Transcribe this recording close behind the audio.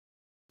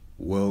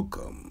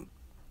Welcome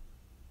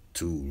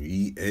to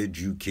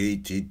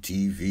Re-Educated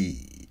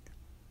TV,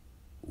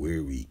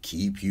 where we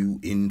keep you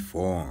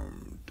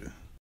informed.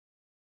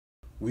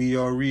 We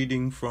are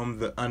reading from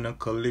the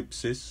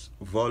Anacalypsis,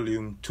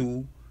 Volume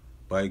 2,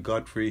 by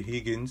Godfrey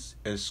Higgins,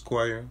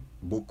 Esquire,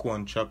 Book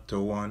 1,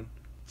 Chapter 1,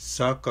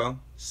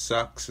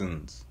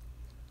 Saxons.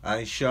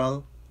 I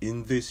shall,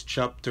 in this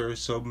chapter,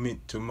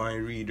 submit to my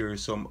reader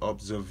some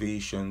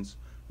observations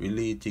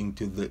relating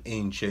to the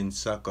ancient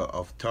Saka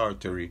of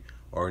Tartary,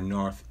 or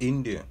North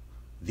India.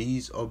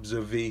 These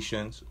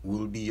observations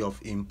will be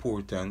of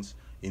importance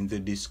in the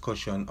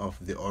discussion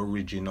of the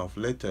origin of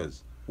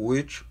letters,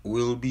 which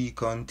will be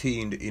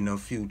contained in a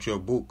future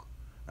book,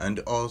 and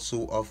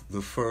also of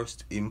the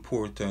first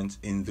importance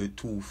in the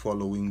two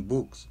following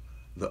books,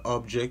 the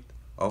object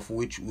of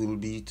which will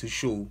be to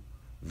show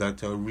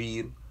that a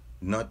real,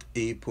 not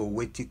a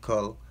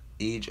poetical,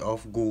 age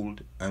of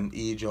gold, an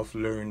age of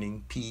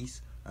learning,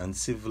 peace, and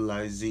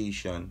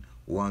civilization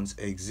once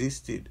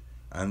existed,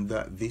 and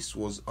that this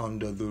was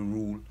under the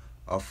rule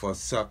of a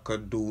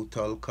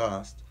sacerdotal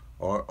caste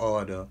or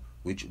order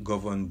which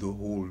governed the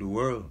whole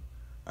world,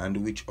 and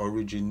which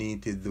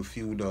originated the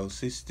feudal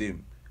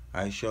system.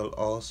 I shall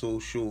also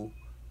show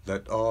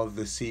that all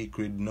the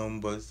sacred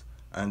numbers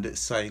and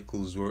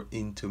cycles were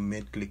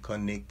intimately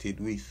connected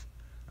with,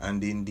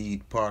 and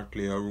indeed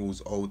partly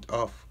arose out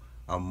of,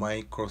 a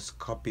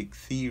microscopic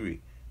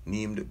theory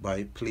named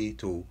by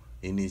Plato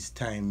in his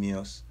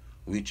Timaeus,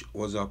 which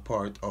was a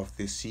part of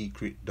the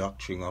secret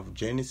doctrine of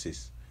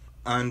Genesis.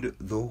 And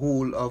the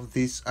whole of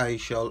this I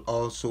shall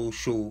also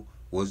show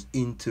was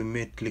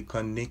intimately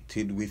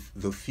connected with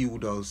the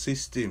feudal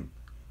system.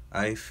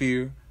 I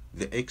fear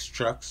the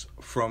extracts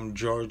from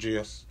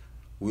Gorgias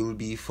will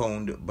be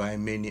found by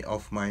many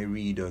of my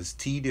readers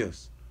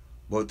tedious,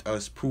 but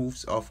as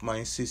proofs of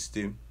my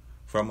system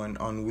from an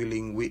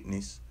unwilling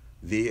witness,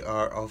 they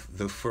are of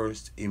the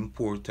first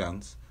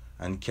importance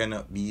and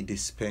cannot be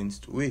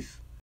dispensed with.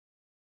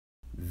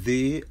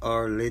 They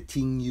are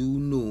letting you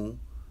know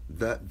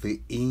that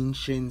the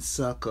ancient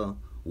Saka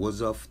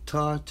was of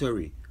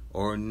Tartary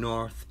or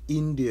North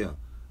India,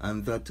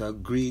 and that a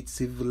great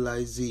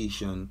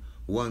civilization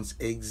once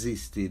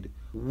existed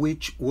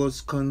which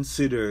was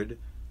considered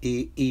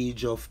an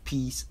age of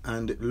peace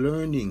and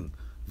learning,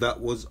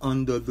 that was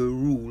under the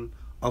rule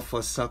of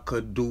a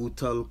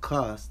sacerdotal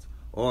caste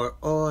or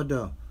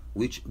order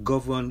which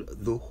governed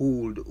the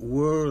whole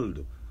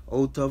world.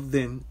 Out of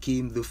them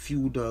came the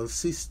feudal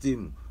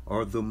system,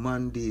 or the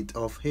mandate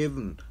of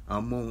heaven,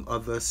 among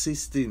other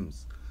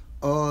systems.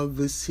 All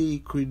the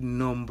sacred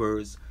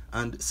numbers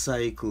and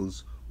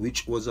cycles,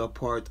 which was a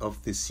part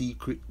of the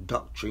secret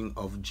doctrine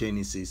of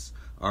Genesis,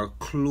 are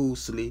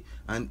closely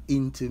and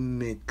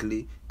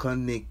intimately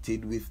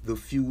connected with the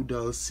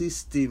feudal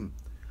system.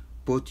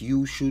 But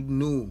you should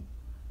know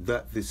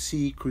that the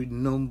sacred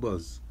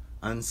numbers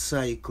and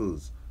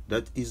cycles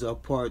that is a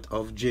part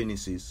of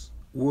Genesis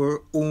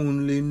were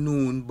only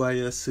known by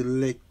a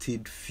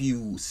selected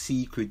few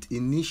secret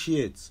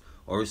initiates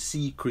or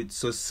secret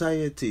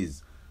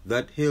societies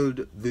that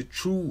held the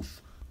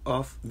truth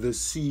of the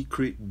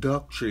secret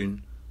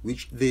doctrine,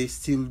 which they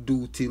still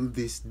do till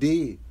this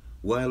day,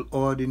 while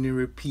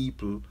ordinary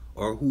people,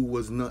 or who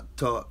was not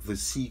taught the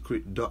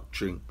secret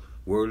doctrine,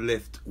 were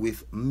left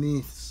with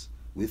myths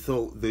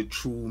without the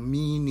true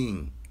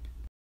meaning.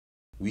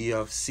 We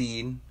have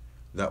seen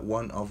that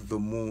one of the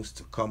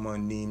most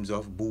common names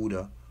of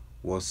Buddha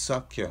was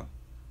Sakya,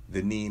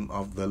 the name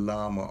of the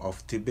Lama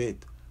of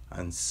Tibet,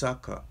 and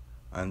Saka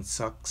and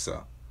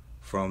Saksa.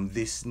 From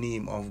this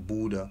name of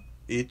Buddha,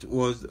 it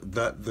was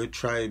that the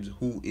tribes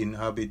who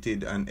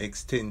inhabited an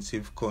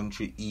extensive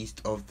country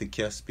east of the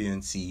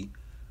Caspian Sea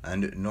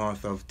and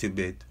north of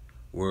Tibet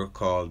were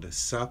called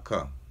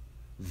Saka.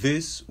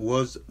 This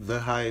was the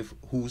hive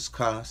whose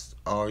castes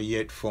are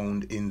yet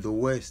found in the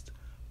West,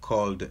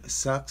 called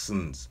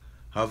Saxons,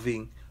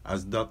 having,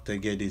 as Dr.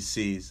 Geddes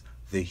says,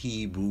 the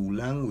Hebrew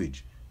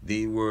language.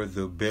 They were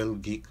the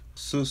Belgic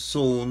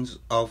Saxons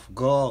of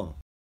Gaul.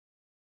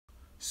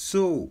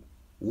 So,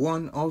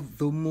 one of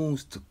the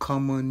most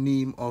common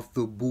name of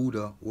the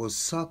Buddha was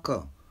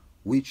Saka,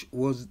 which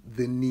was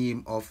the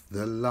name of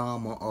the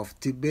Lama of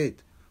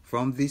Tibet.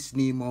 From this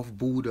name of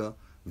Buddha,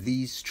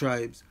 these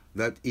tribes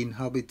that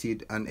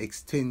inhabited an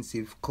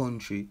extensive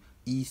country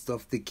east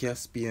of the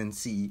Caspian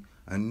Sea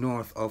and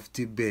north of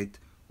Tibet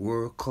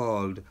were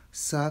called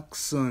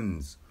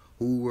Saxons,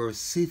 who were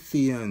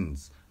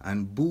Scythians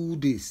and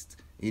Buddhists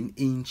in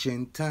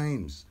ancient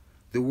times.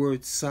 The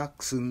word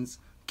Saxons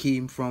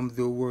came from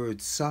the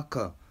word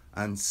Saka,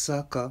 and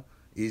Saka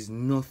is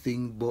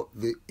nothing but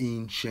the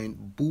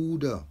ancient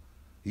Buddha.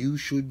 You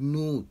should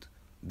note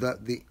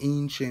that the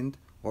ancient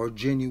or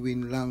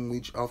genuine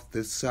language of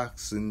the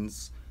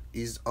Saxons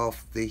is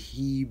of the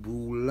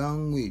Hebrew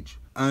language,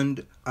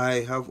 and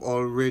I have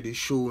already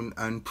shown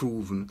and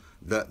proven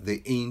that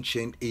the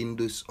ancient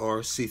Indus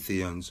or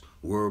Scythians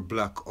were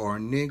black or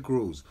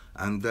Negroes,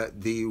 and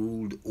that they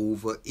ruled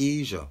over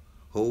Asia.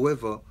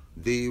 However,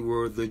 They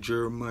were the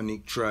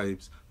Germanic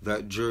tribes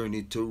that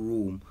journeyed to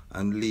Rome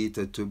and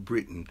later to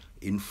Britain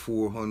in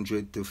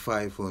 400 to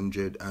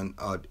 500 and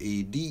odd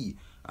AD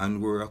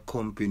and were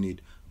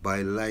accompanied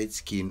by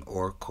light-skinned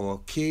or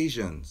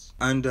Caucasians.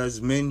 And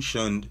as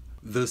mentioned,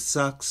 the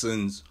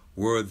Saxons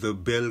were the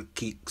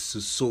Belgic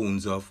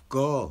sons of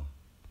Gaul.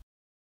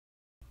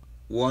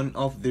 One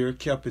of their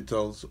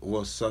capitals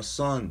was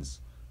Saxons.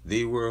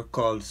 They were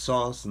called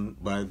Saxon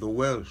by the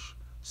Welsh,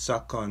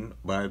 Saxon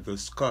by the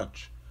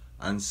Scotch,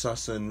 and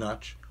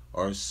Sassenach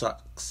or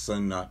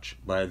Saxonach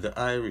by the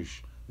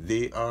Irish.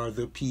 They are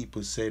the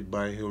people said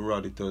by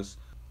Herodotus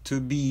to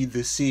be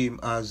the same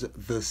as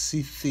the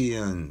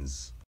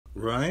Scythians,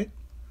 right?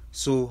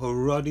 So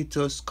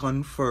Herodotus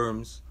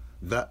confirms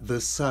that the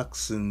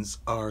Saxons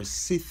are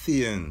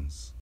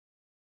Scythians.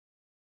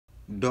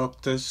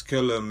 Dr.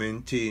 Skeller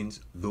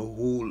maintains the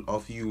whole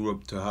of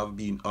Europe to have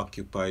been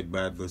occupied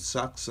by the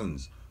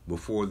Saxons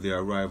before the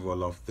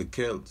arrival of the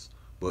Celts,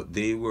 but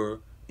they were,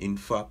 in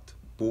fact,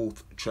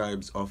 both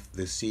tribes of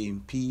the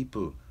same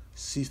people.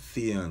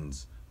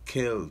 Scythians,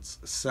 Celts,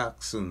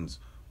 Saxons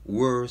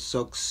were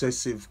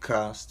successive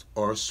castes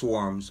or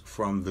swarms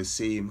from the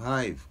same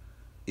hive.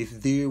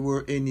 If there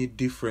were any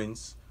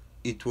difference,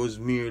 it was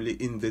merely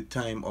in the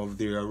time of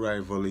their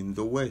arrival in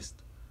the West,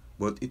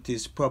 but it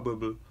is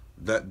probable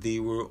that they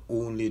were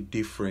only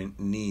different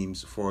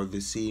names for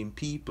the same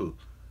people,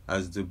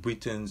 as the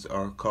Britons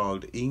are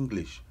called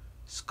English,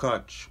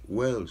 Scotch,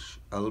 Welsh,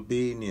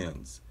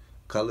 Albanians,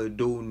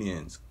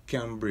 Caledonians,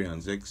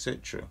 Cambrians,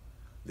 etc.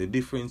 The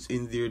difference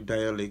in their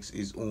dialects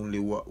is only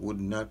what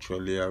would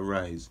naturally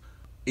arise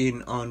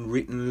in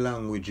unwritten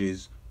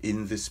languages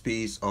in the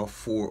space of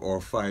 400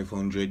 or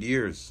 500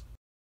 years.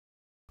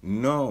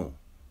 Now,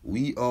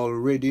 we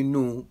already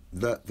know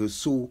that the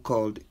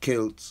so-called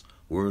Celts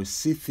were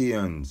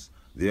Scythians.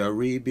 The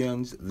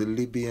Arabians, the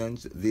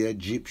Libyans, the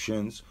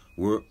Egyptians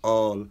were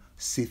all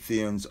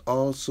Scythians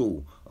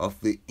also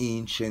of the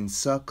ancient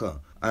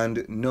Saka.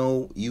 And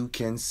now you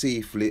can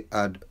safely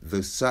add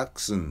the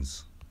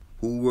Saxons,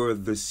 who were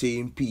the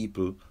same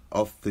people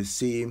of the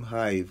same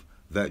hive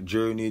that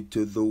journeyed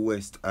to the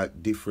west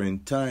at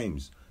different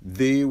times.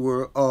 They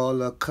were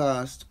all a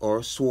caste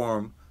or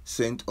swarm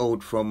sent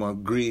out from a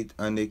great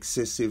and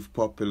excessive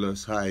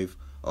populous hive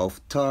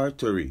of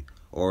Tartary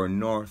or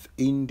North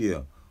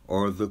India,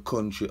 or the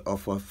country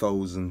of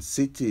 1,000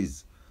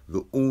 cities.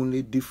 The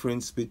only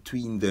difference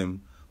between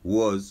them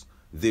was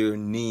their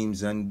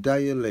names and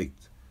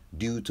dialect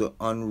due to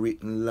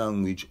unwritten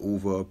language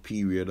over a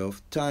period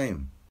of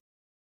time.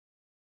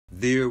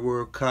 There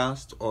were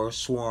castes or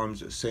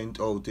swarms sent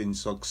out in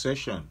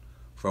succession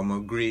from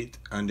a great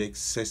and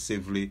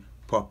excessively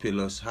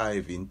populous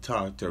hive in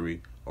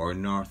Tartary or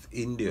North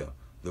India,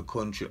 the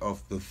country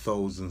of the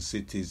 1,000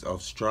 cities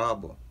of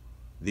Strabo.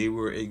 They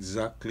were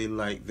exactly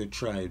like the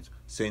tribes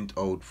sent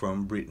out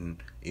from Britain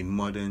in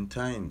modern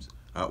times,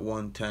 at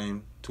one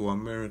time to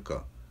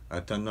America,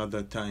 at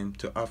another time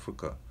to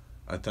Africa,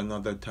 at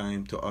another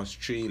time to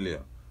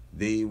Australia.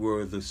 They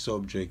were the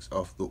subjects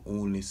of the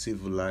only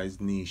civilized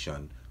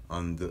nation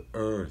on the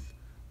earth.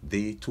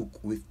 They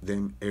took with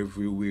them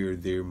everywhere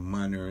their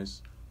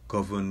manners,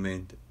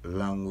 government,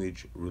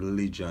 language,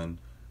 religion,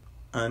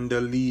 and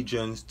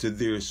allegiance to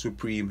their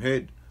supreme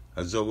head,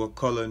 as our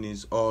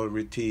colonies all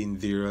retained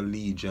their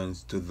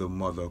allegiance to the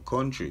mother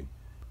country.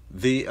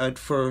 They at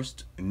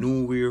first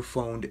nowhere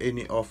found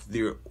any of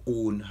their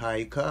own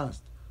high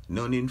caste,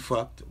 none in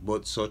fact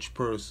but such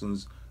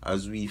persons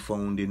as we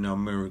found in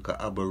America,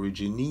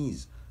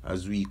 Aborigines,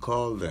 as we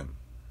call them.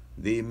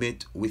 They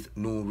met with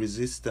no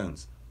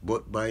resistance,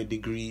 but by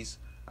degrees,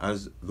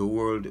 as the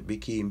world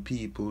became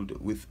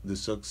peopled with the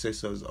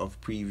successors of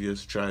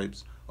previous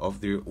tribes of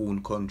their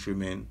own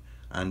countrymen,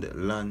 and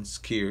land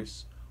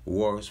scarce,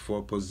 wars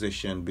for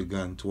possession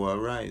began to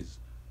arise.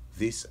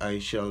 This I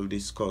shall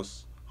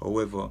discuss,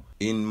 however,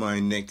 in my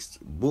next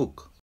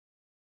book.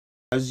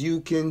 As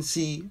you can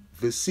see,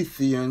 the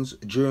Scythians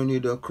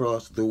journeyed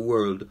across the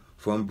world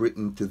from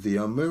Britain to the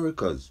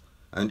Americas,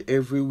 and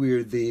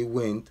everywhere they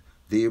went,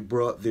 they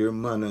brought their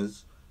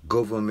manners,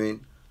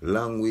 government,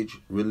 language,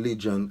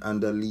 religion,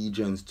 and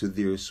allegiance to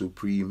their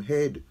supreme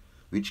head,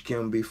 which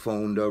can be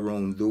found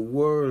around the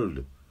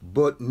world.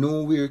 But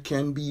nowhere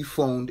can be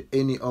found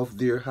any of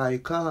their high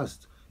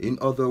caste, in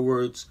other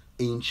words,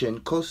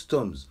 ancient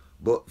customs,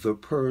 but the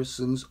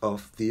persons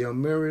of the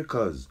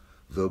Americas,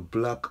 the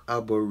black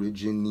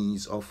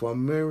aborigines of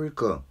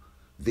America.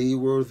 They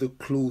were the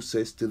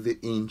closest to the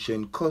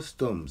ancient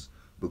customs,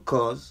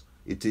 because,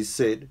 it is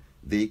said,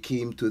 they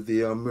came to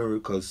the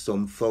Americas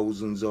some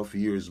thousands of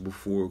years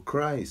before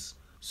Christ.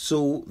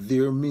 So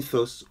their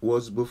mythos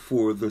was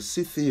before the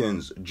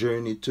Scythians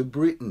journeyed to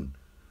Britain.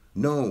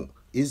 Now,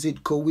 is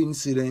it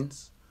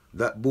coincidence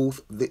that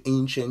both the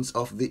ancients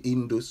of the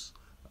Indus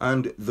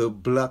and the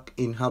black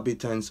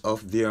inhabitants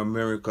of the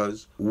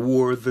Americas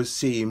wore the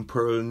same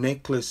pearl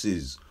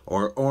necklaces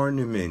or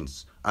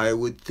ornaments? I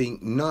would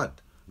think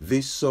not.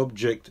 This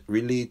subject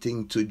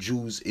relating to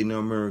Jews in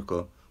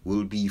America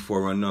will be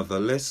for another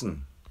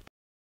lesson.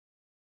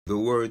 The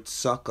word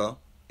Saka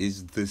is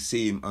the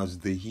same as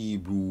the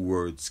Hebrew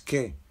word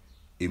ske,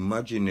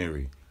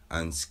 imaginary,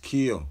 and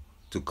skio,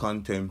 to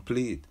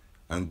contemplate,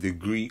 and the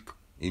Greek,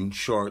 in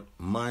short,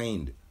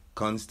 mind,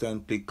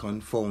 constantly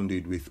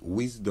confounded with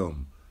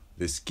wisdom.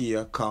 The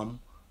skia kam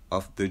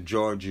of the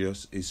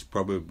Georgius is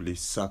probably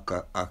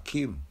saka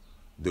akim.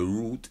 The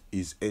root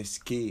is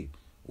sk,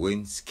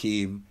 whence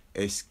came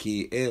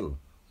skl,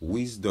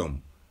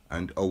 wisdom,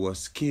 and our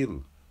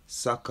skill.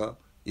 Saka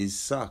is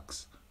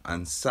sax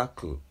and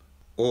sackle,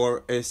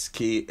 or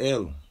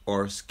skl,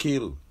 or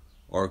skill,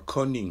 or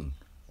cunning,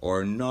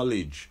 or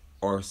knowledge,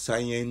 or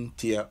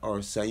scientia,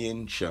 or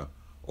scientia,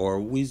 or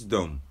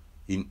wisdom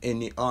in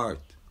any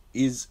art.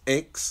 Is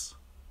x,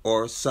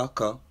 or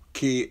saka,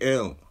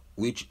 kl,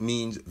 which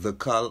means the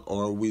kal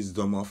or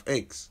wisdom of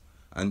x,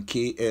 and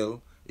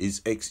kl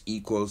is x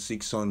equals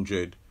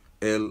 600,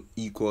 L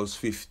equals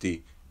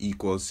 50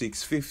 equals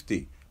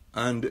 650.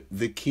 And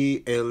the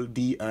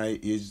KLDI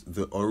is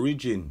the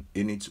origin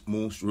in its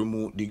most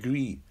remote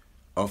degree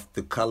of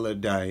the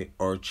Kaldai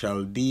or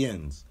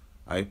Chaldeans.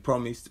 I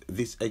promised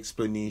this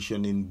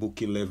explanation in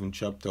Book 11,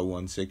 Chapter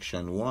 1,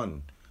 Section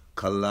 1.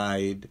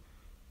 Collide,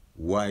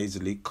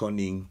 wisely,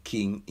 cunning,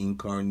 king,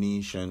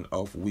 incarnation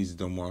of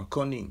wisdom or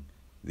cunning.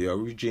 The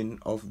origin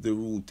of the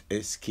root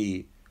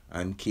SK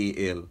and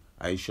KL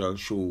I shall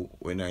show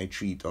when I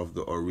treat of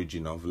the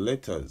origin of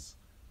letters.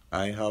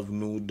 I have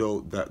no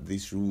doubt that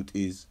this root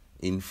is,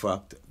 in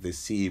fact, the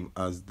same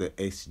as the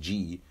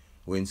SG,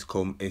 whence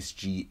come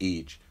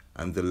SGH,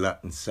 and the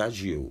Latin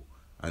sagio,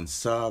 and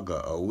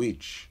saga, a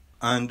witch,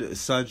 and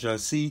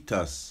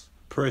sagacitas,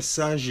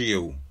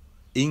 presagio,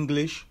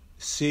 English,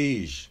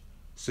 sage,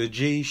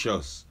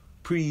 sagacious,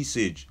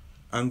 presage,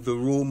 and the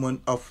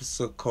Roman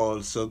officer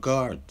called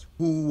sagart,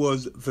 who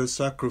was the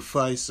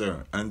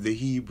sacrificer, and the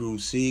Hebrew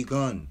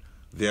sagan,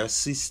 the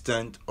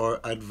assistant or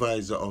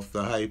advisor of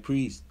the high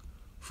priest.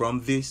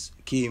 From this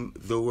came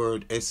the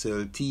word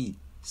SLT,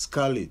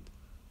 scalit,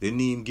 the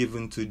name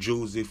given to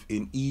Joseph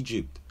in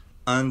Egypt,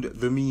 and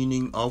the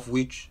meaning of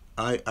which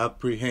I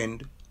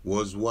apprehend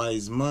was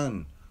wise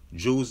man.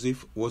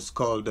 Joseph was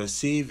called a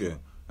savior,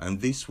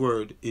 and this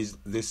word is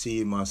the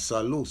same as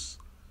salus,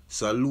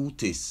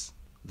 salutis.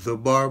 The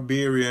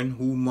barbarian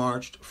who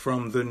marched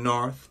from the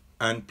north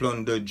and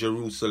plundered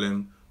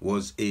Jerusalem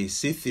was a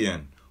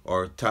Scythian,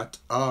 or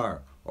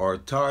Tatar, or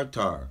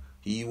Tartar.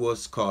 He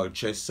was called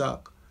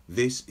Chesak.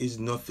 This is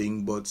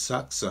nothing but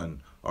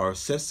Saxon, or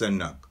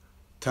Sesanak.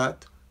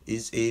 Tat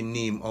is a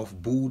name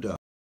of Buddha.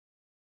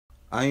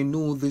 I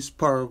know this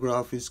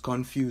paragraph is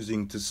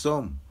confusing to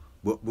some,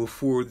 but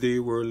before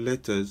there were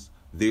letters,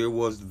 there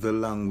was the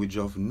language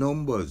of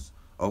numbers,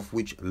 of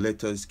which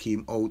letters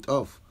came out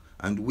of,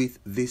 and with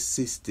this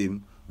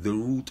system, the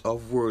root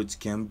of words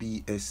can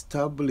be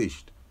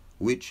established,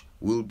 which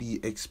will be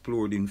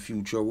explored in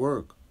future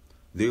work.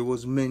 There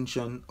was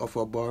mention of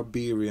a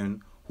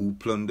barbarian who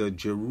plundered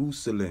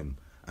Jerusalem,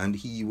 and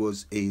he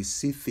was a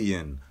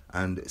Scythian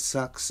and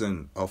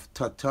Saxon of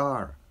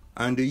Tatar.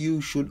 And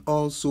you should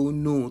also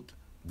note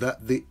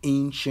that the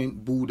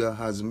ancient Buddha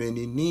has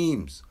many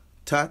names.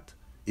 Tat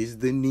is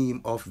the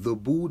name of the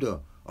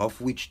Buddha,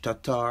 of which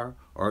Tatar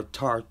or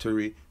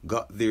Tartary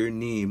got their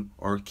name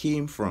or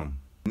came from.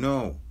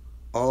 Now,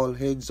 all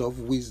heads of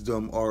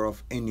wisdom or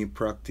of any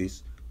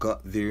practice got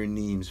their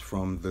names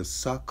from the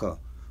Saka,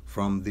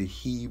 from the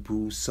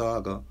Hebrew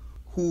saga,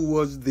 who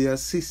was the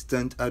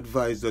assistant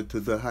advisor to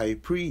the high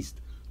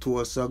priest, to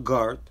a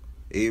sagart,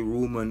 a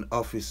Roman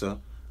officer,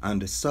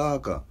 and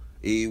saga,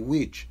 a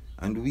witch,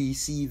 and we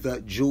see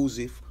that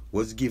Joseph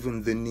was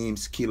given the name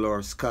Skil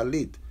or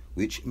Scalit,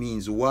 which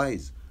means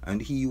wise,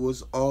 and he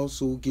was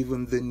also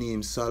given the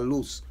name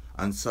Salus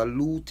and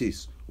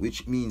Salutis,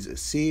 which means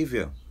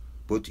savior.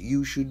 But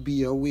you should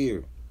be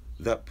aware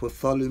that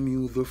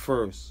Bartholomew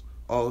I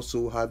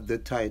also had the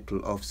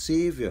title of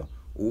savior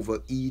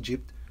over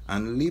Egypt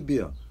and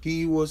Libya.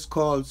 He was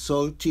called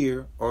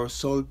Saltir or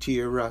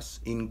Saltiras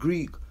in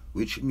Greek,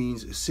 which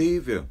means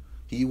savior.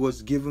 He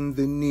was given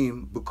the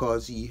name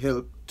because he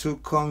helped to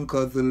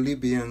conquer the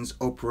Libyans'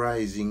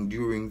 uprising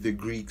during the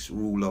Greeks'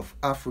 rule of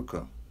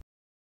Africa.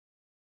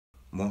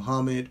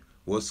 Muhammad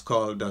was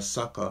called a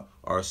Saka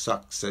or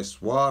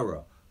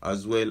Sakseswara,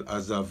 as well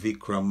as a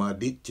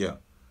Vikramaditya.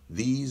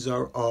 These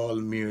are all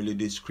merely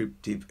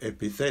descriptive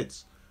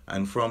epithets,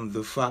 and from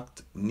the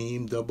fact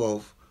named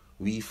above,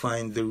 we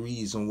find the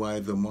reason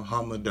why the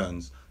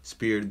Mohammedans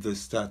spared the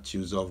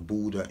statues of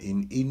Buddha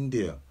in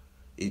India.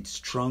 It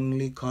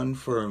strongly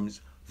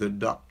confirms the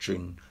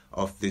doctrine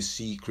of the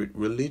secret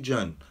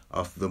religion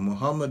of the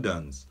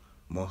Mohammedans.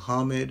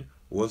 Muhammad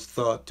was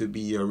thought to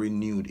be a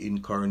renewed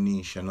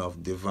incarnation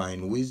of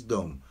divine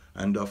wisdom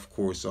and of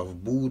course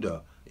of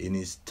Buddha in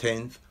his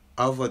 10th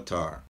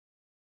avatar.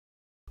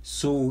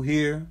 So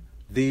here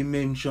they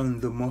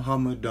mention the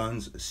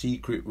Mohammedans'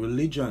 secret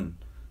religion,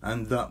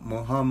 and that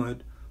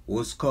Muhammad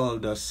was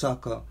called a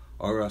Saka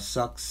or a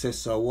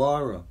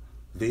Saksesawara.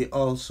 They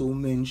also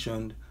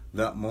mentioned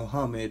that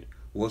Muhammad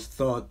was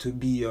thought to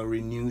be a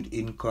renewed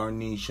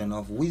incarnation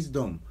of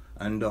wisdom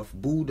and of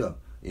Buddha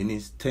in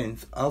his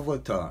 10th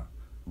avatar.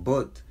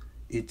 But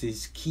it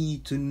is key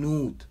to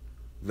note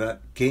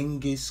that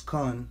Genghis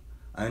Khan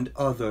and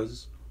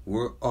others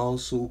were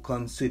also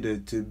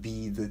considered to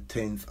be the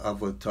 10th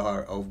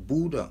avatar of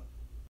Buddha.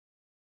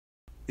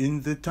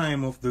 In the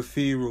time of the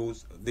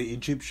pharaohs, the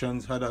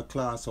Egyptians had a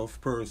class of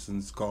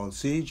persons called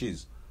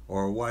sages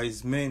or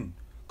wise men.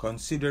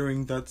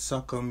 Considering that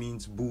Saka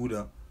means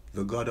Buddha,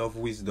 the god of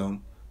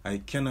wisdom, I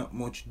cannot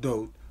much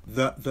doubt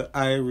that the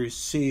Irish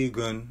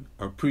Sagan,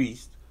 a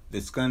priest, the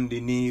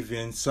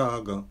Scandinavian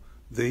Saga,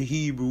 the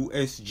Hebrew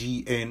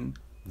SGN,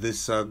 the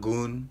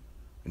Sagun,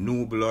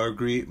 noble or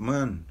great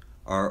man,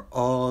 are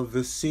all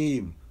the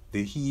same.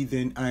 The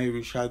heathen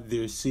Irish had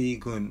their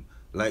Sagun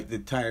like the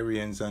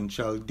Tyrians and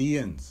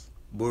Chaldeans.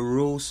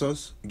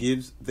 Berosus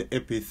gives the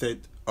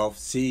epithet of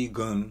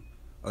Sagan,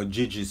 a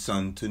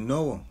Jijison, to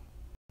Noah.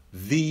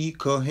 The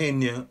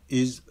Kohenia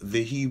is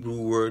the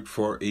Hebrew word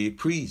for a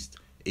priest,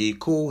 a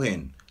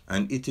Kohen,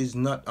 and it is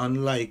not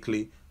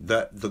unlikely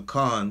that the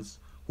Khans,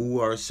 who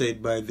are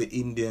said by the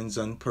Indians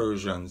and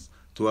Persians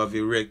to have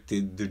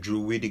erected the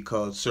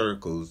Druidical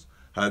circles,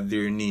 had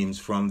their names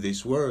from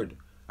this word.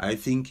 I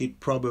think it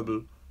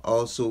probable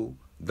also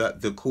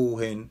that the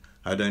Kohen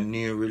had a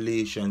near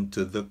relation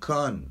to the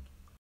Khan.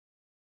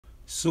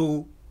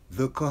 So,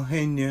 the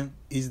Kohenia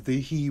is the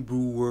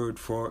Hebrew word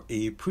for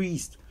a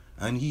priest,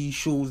 and he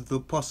shows the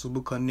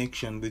possible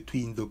connection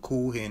between the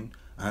Kohen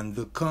and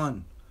the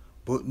Khan.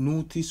 But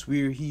notice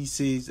where he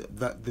says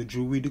that the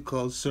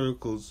Druidical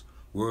circles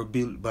were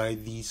built by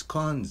these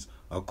Khans,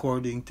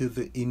 according to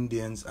the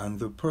Indians and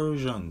the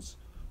Persians,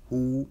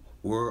 who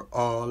were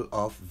all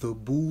of the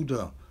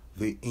Buddha,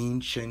 the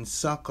ancient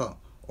Saka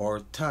or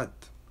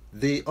Tat.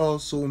 They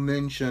also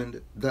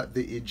mentioned that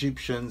the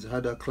Egyptians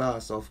had a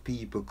class of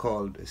people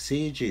called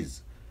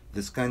sages.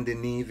 The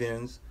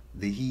Scandinavians,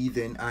 the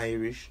heathen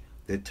Irish,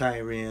 the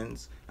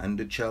Tyrians, and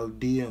the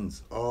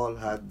Chaldeans all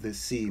had the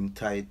same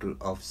title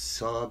of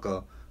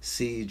Saga,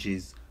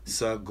 sages,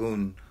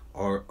 Sagun,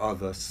 or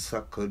other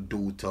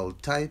sacerdotal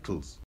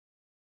titles.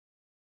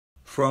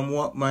 From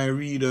what my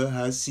reader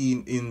has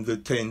seen in the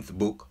 10th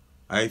book,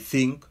 I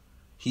think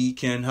he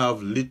can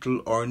have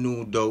little or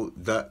no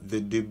doubt that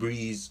the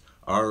debris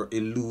are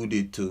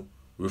alluded to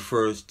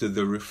refers to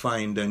the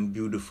refined and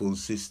beautiful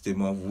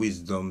system of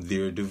wisdom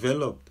there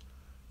developed.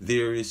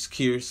 There is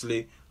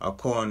scarcely a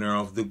corner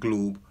of the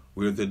globe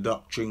where the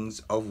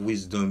doctrines of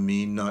wisdom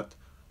may not,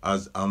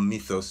 as a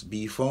mythos,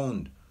 be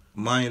found.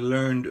 My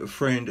learned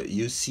friend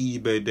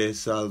Eusebe de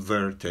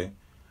Salverte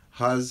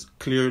has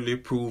clearly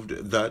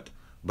proved that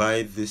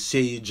by the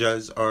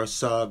sagas or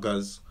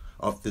sagas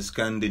of the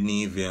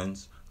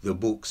Scandinavians, the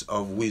books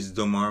of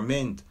wisdom are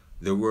meant,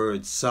 the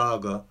word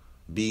saga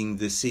being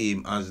the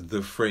same as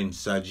the French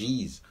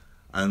sagis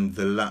and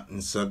the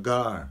Latin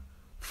sagar.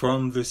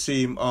 From the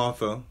same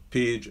author,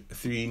 page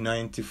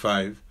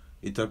 395,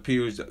 it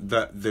appears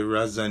that the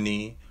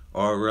Razani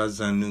or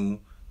Razanu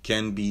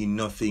can be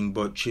nothing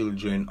but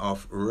children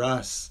of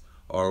Ras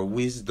or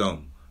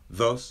wisdom.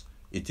 Thus,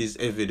 it is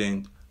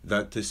evident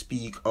that to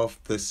speak of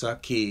the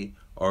Sake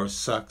or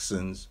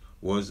Saxons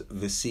was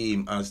the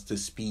same as to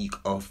speak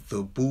of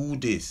the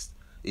Buddhists.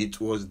 It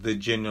was the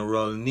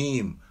general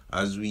name,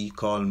 as we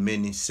call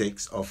many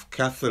sects of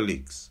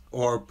Catholics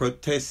or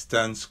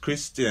Protestants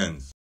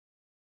Christians.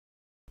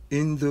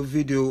 In the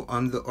video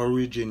on the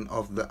origin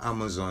of the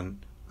Amazon,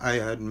 I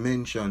had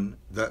mentioned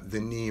that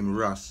the name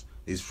Ras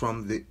is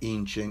from the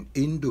ancient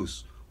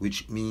Indus,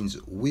 which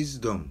means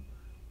wisdom.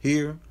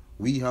 Here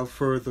we have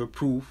further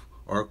proof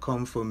or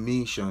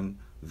confirmation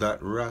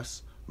that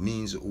Ras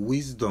means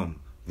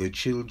wisdom, the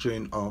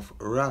children of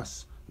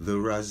Ras, the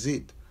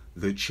Razit,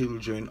 the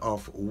children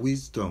of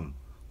wisdom.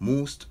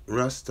 Most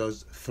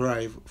Rastas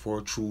thrive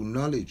for true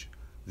knowledge.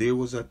 There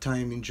was a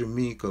time in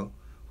Jamaica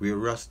where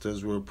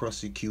Rastas were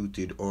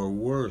prosecuted or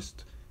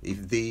worst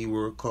if they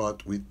were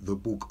caught with the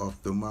book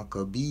of the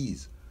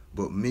Maccabees.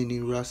 But many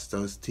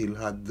Rastas still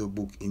had the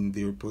book in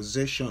their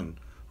possession,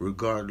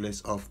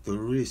 regardless of the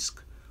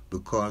risk,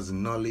 because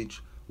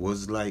knowledge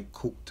was like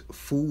cooked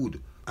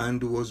food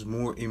and was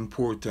more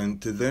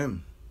important to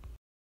them.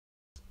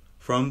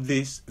 From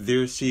this,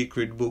 their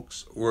sacred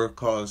books were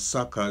called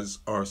sakas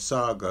or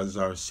sagas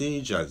or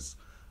sajas,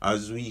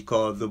 as we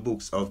call the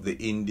books of the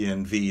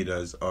Indian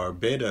Vedas or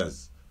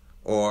Vedas,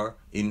 or,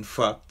 in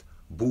fact,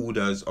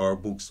 Buddhas or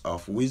books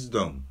of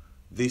wisdom.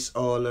 This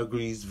all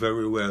agrees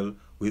very well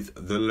with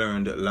the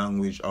learned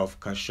language of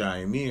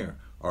Kashmir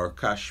or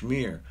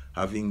Kashmir,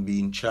 having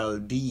been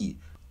Chaldee,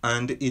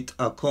 and it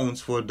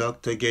accounts for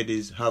Dr.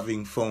 Geddes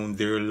having found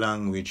their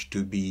language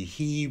to be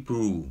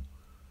Hebrew.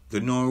 The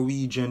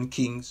Norwegian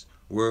kings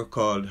were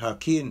called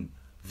Hakin.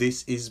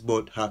 This is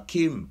but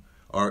Hakim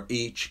or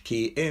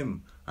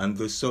HKM, and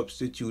the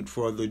substitute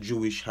for the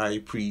Jewish high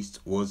priest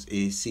was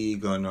a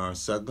Sagan or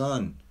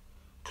Sagan.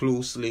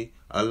 Closely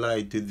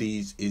allied to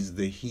these is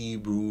the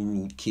Hebrew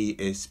root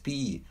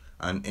KSP,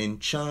 an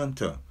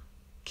enchanter.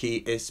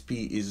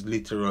 KSP is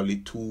literally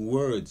two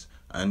words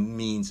and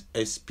means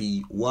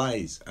SP,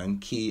 wise,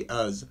 and K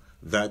as,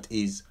 that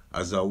is,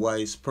 as a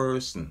wise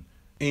person.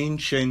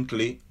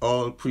 Anciently,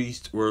 all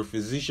priests were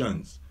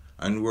physicians,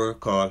 and were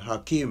called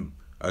Hakim,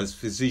 as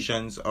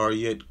physicians are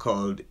yet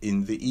called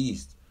in the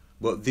East.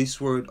 But this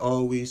word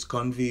always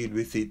conveyed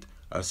with it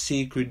a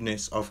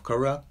sacredness of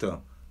character.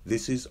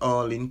 This is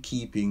all in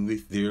keeping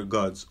with their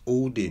gods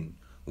Odin,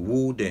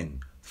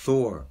 Woden,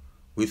 Thor.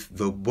 With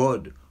the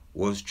bud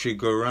was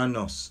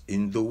Trigoranus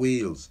in the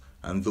Wales,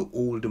 and the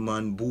old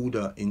man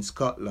Buddha in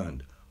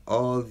Scotland.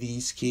 All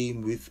these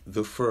came with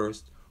the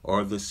first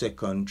or the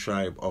second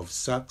tribe of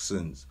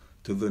Saxons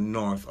to the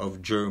north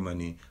of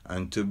Germany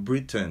and to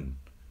Britain.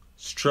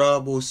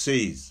 Strabo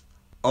says,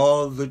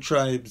 all the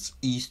tribes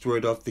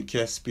eastward of the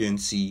Caspian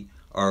Sea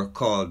are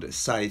called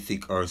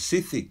Scythic or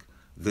Scythic,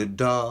 the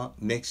Da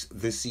next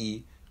the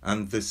sea,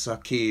 and the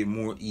Sake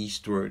more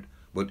eastward,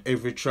 but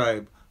every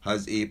tribe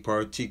has a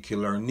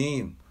particular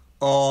name.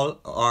 All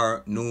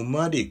are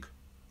nomadic.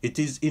 It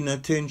is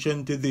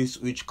inattention to this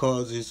which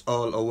causes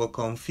all our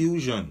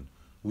confusion.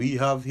 We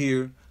have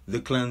here the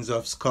clans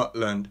of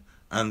Scotland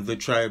and the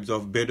tribes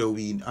of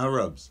Bedouin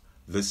Arabs.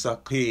 The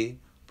Sake,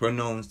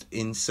 pronounced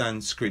in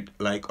Sanskrit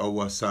like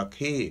our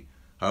Sakhe,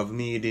 have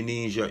made in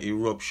Asia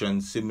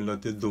eruptions similar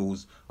to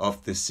those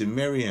of the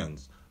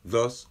Cimmerians.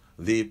 Thus,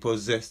 they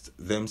possessed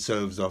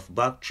themselves of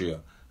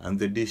Bactria and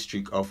the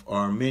district of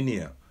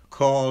Armenia,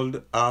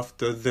 called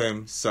after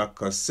them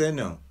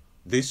Sakasena.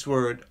 This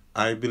word,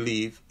 I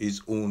believe,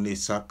 is only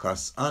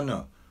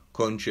Sakasana,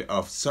 country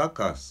of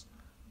Sakas.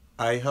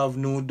 I have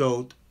no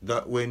doubt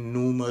that when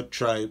nomad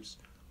tribes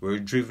were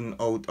driven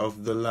out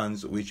of the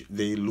lands which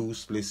they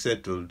loosely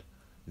settled,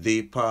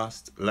 they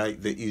passed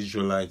like the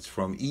Israelites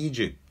from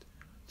Egypt,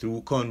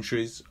 through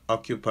countries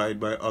occupied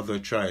by other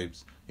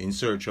tribes in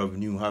search of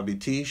new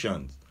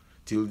habitations,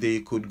 till they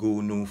could go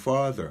no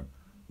farther.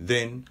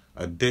 Then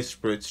a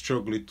desperate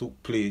struggle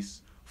took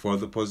place for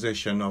the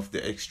possession of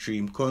the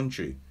extreme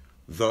country.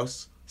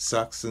 Thus,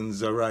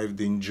 Saxons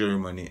arrived in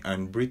Germany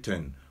and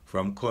Britain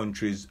from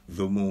countries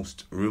the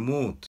most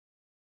remote.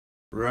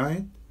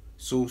 Right?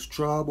 So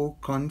Strabo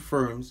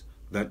confirms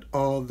that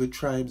all the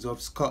tribes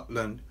of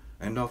Scotland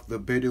and of the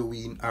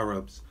Bedouin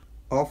Arabs,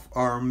 of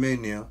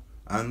Armenia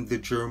and the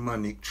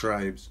Germanic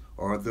tribes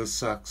or the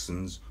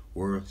Saxons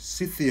were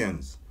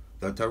Scythians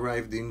that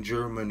arrived in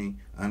Germany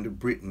and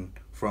Britain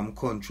from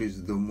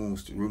countries the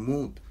most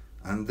remote,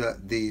 and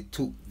that they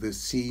took the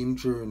same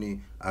journey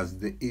as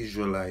the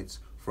Israelites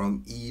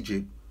from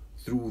Egypt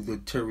through the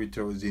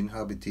territories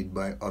inhabited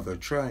by other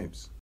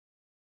tribes.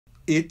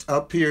 It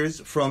appears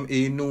from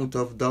a note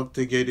of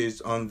Dr.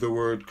 Geddes on the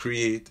word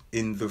create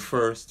in the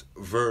first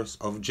verse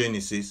of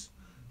Genesis,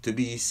 to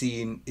be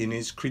seen in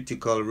his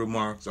critical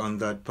remarks on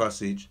that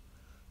passage,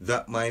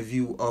 that my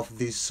view of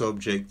this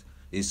subject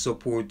is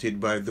supported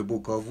by the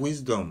Book of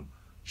Wisdom,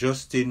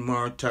 Justin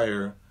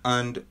Martyr,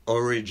 and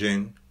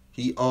Origen.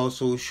 He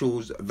also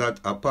shows that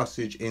a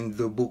passage in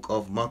the Book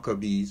of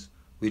Maccabees,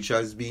 which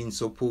has been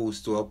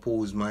supposed to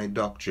oppose my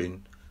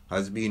doctrine,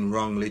 has been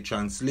wrongly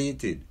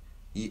translated.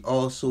 He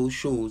also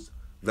shows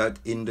that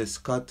in the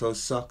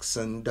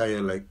Scoto-Saxon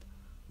dialect,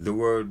 the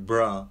word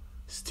bra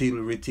still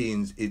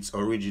retains its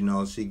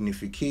original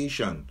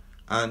signification,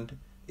 and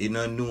in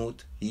a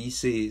note he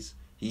says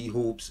he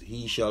hopes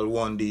he shall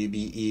one day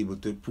be able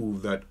to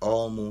prove that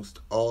almost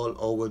all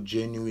our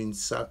genuine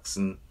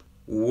Saxon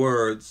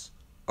words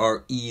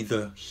are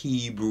either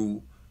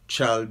Hebrew,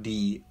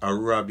 Chaldee,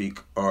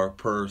 Arabic, or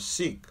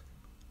Persic.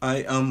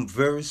 I am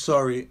very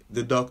sorry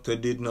the doctor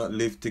did not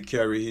live to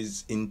carry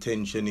his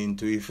intention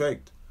into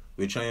effect,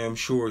 which I am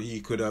sure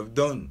he could have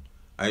done.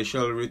 I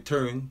shall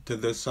return to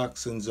the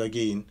Saxons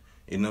again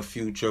in a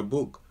future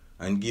book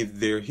and give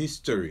their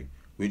history,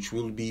 which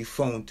will be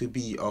found to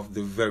be of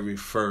the very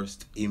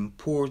first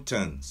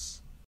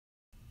importance.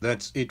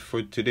 That's it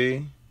for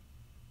today.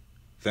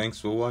 Thanks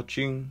for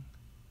watching.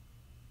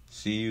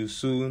 See you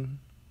soon.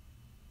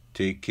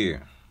 Take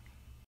care.